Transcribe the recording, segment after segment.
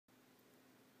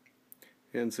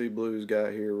NC Blues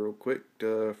guy here real quick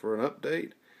for an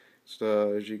update.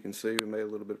 So as you can see, we made a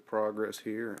little bit of progress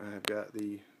here. I've got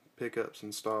the pickups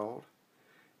installed,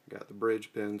 got the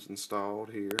bridge pins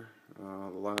installed here,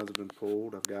 the lines have been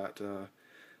pulled. I've got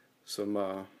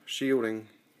some shielding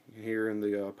here in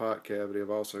the pot cavity. I've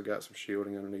also got some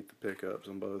shielding underneath the pickups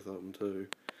on both of them too.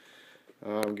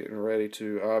 I'm getting ready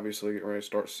to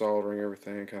start soldering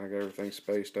everything, kind of get everything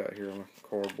spaced out here on a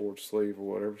cardboard sleeve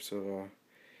or whatever, so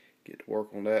get to work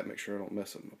on that, make sure I don't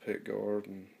mess up my pick guard,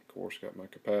 and of course got my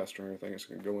capacitor and everything that's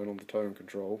going to go in on the tone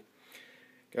control.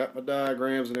 Got my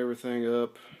diagrams and everything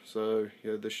up, so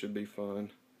yeah, this should be fun.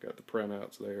 Got the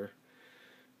printouts there.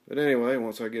 But anyway,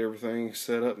 once I get everything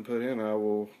set up and put in, I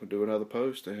will do another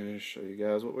post and show you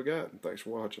guys what we got. Thanks for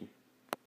watching.